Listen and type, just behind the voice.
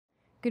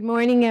Good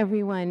morning,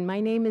 everyone. My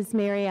name is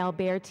Mary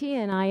Alberti,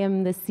 and I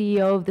am the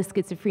CEO of the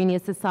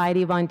Schizophrenia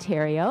Society of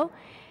Ontario.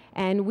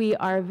 And we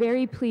are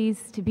very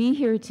pleased to be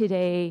here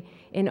today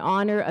in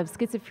honor of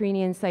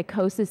Schizophrenia and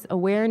Psychosis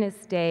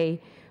Awareness Day,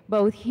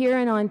 both here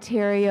in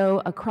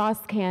Ontario,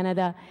 across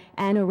Canada,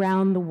 and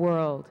around the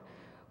world.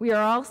 We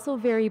are also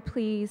very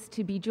pleased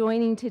to be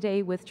joining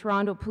today with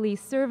Toronto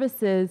Police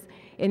Services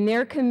in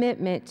their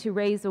commitment to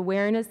raise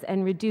awareness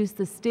and reduce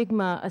the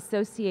stigma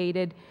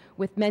associated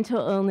with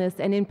mental illness,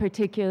 and in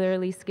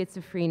particularly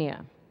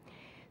schizophrenia.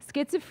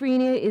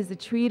 Schizophrenia is a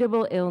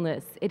treatable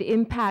illness. It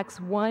impacts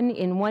 1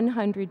 in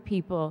 100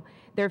 people,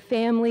 their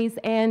families,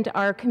 and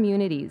our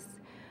communities.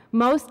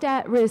 Most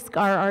at risk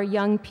are our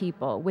young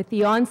people, with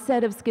the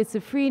onset of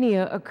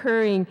schizophrenia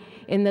occurring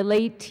in the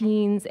late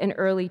teens and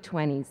early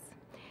 20s.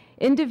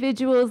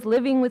 Individuals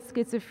living with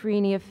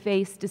schizophrenia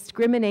face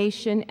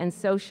discrimination and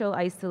social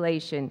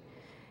isolation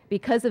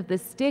because of the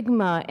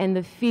stigma and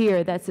the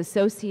fear that's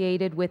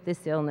associated with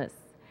this illness.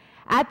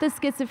 At the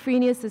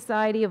Schizophrenia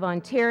Society of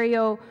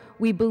Ontario,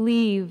 we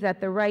believe that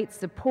the right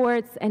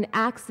supports and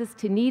access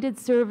to needed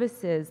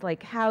services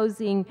like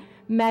housing,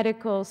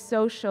 medical,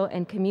 social,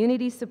 and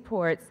community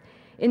supports,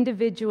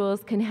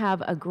 individuals can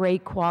have a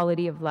great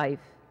quality of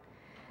life.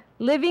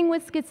 Living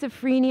with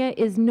schizophrenia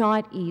is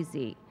not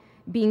easy.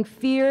 Being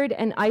feared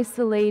and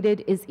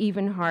isolated is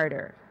even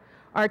harder.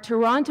 Our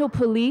Toronto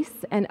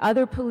Police and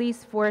other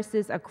police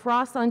forces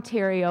across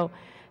Ontario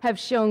have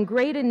shown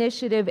great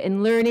initiative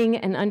in learning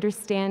and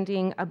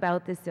understanding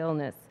about this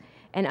illness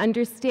and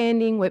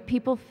understanding what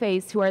people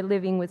face who are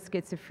living with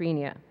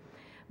schizophrenia.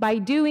 By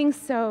doing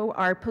so,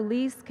 our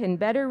police can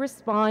better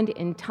respond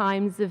in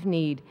times of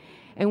need.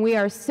 And we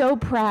are so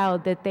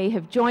proud that they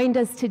have joined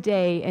us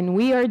today, and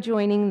we are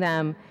joining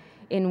them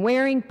in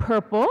wearing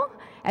purple,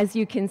 as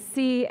you can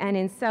see, and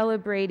in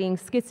celebrating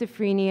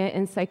Schizophrenia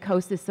and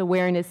Psychosis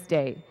Awareness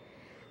Day.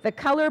 The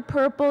color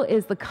purple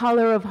is the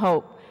color of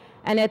hope.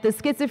 And at the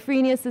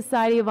Schizophrenia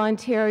Society of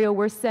Ontario,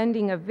 we're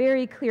sending a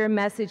very clear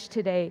message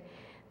today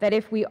that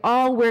if we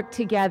all work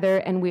together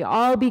and we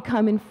all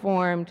become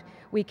informed,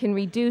 we can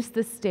reduce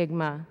the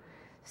stigma.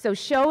 So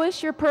show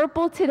us your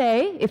purple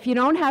today, if you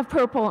don't have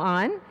purple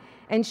on,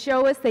 and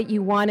show us that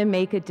you want to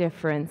make a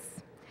difference.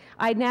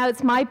 Now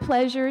it's my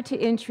pleasure to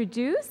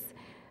introduce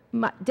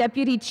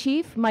Deputy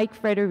Chief Mike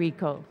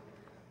Federico.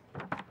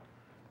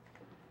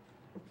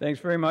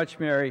 Thanks very much,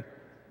 Mary.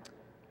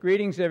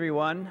 Greetings,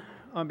 everyone.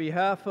 On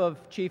behalf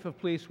of Chief of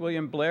Police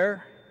William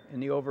Blair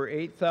and the over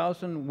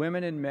 8,000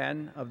 women and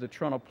men of the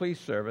Toronto Police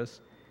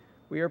Service,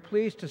 we are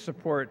pleased to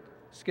support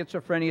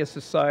Schizophrenia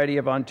Society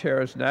of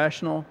Ontario's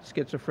National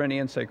Schizophrenia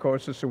and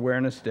Psychosis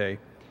Awareness Day,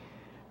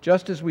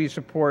 just as we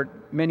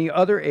support many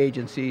other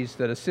agencies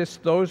that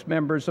assist those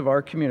members of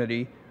our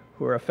community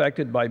who are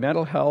affected by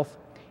mental health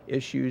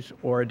issues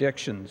or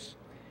addictions.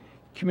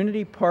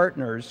 Community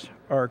partners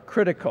are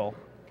critical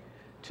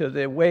to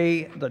the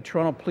way the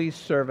Toronto Police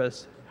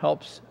Service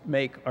helps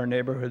make our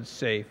neighborhoods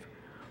safe.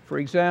 For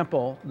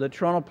example, the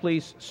Toronto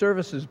Police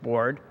Services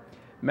Board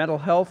Mental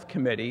Health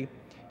Committee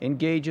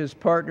engages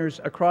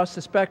partners across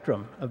the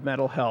spectrum of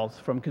mental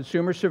health, from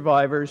consumer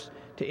survivors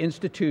to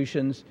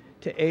institutions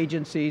to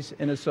agencies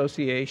and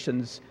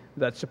associations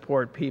that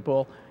support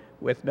people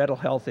with mental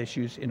health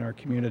issues in our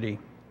community.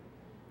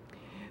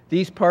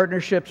 These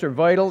partnerships are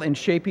vital in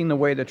shaping the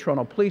way the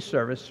Toronto Police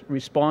Service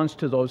responds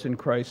to those in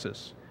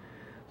crisis.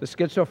 The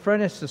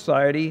Schizophrenia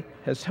Society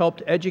has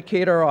helped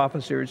educate our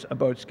officers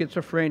about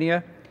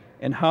schizophrenia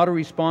and how to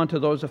respond to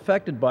those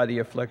affected by the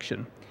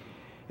affliction.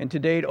 And to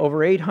date,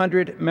 over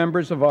 800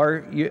 members of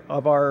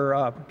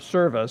our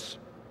service,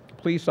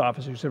 police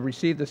officers, have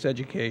received this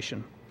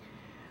education.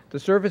 The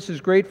service is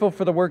grateful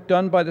for the work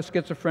done by the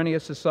Schizophrenia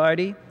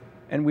Society,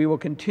 and we will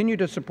continue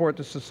to support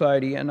the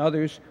Society and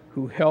others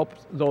who help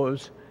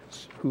those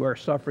who are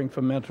suffering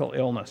from mental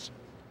illness.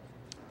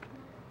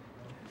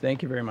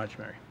 Thank you very much,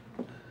 Mary.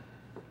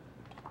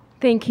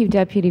 Thank you,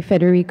 Deputy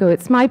Federico.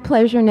 It's my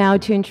pleasure now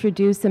to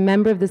introduce a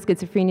member of the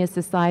Schizophrenia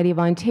Society of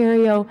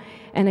Ontario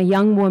and a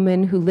young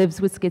woman who lives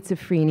with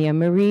schizophrenia,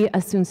 Marie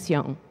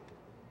Asuncion.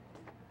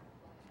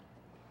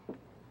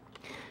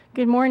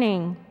 Good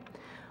morning.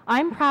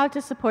 I'm proud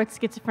to support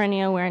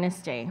Schizophrenia Awareness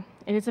Day.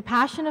 It is a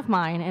passion of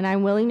mine, and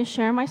I'm willing to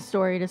share my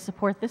story to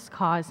support this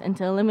cause and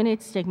to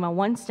eliminate stigma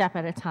one step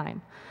at a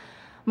time.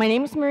 My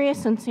name is Maria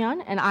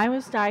Asuncion, and I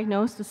was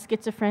diagnosed with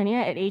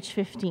schizophrenia at age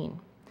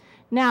 15.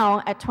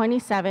 Now, at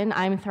 27,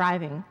 I'm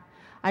thriving.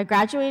 I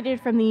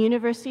graduated from the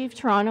University of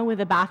Toronto with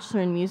a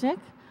Bachelor in Music,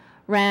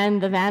 ran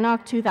the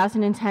VANOC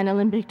 2010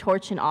 Olympic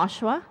torch in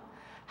Oshawa,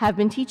 have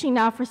been teaching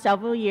now for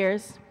several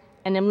years,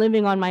 and am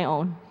living on my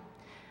own.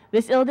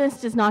 This illness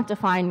does not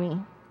define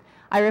me.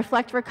 I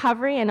reflect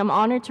recovery, and I'm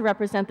honored to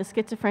represent the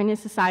Schizophrenia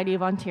Society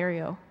of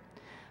Ontario.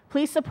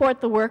 Please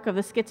support the work of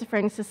the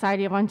Schizophrenia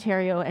Society of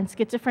Ontario and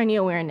schizophrenia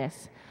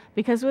awareness,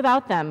 because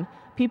without them,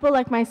 people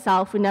like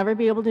myself would never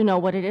be able to know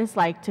what it is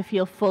like to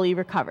feel fully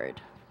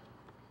recovered.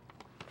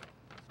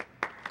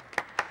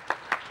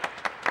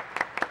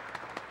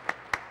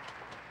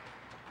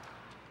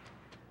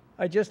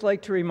 I'd just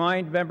like to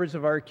remind members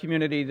of our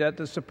community that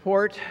the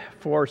support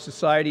for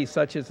societies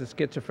such as the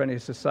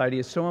Schizophrenia Society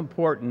is so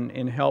important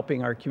in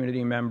helping our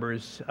community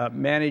members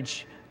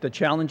manage the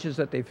challenges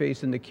that they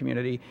face in the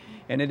community,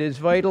 and it is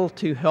vital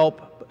to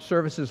help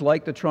services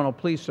like the Toronto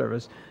Police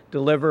Service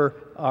deliver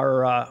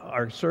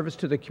our service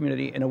to the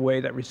community in a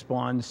way that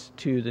responds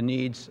to the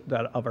needs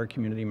of our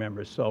community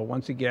members. So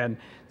once again,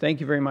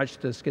 thank you very much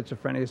to the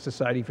Schizophrenia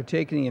Society for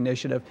taking the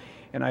initiative,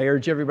 and I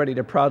urge everybody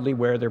to proudly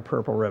wear their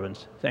purple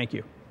ribbons. Thank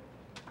you.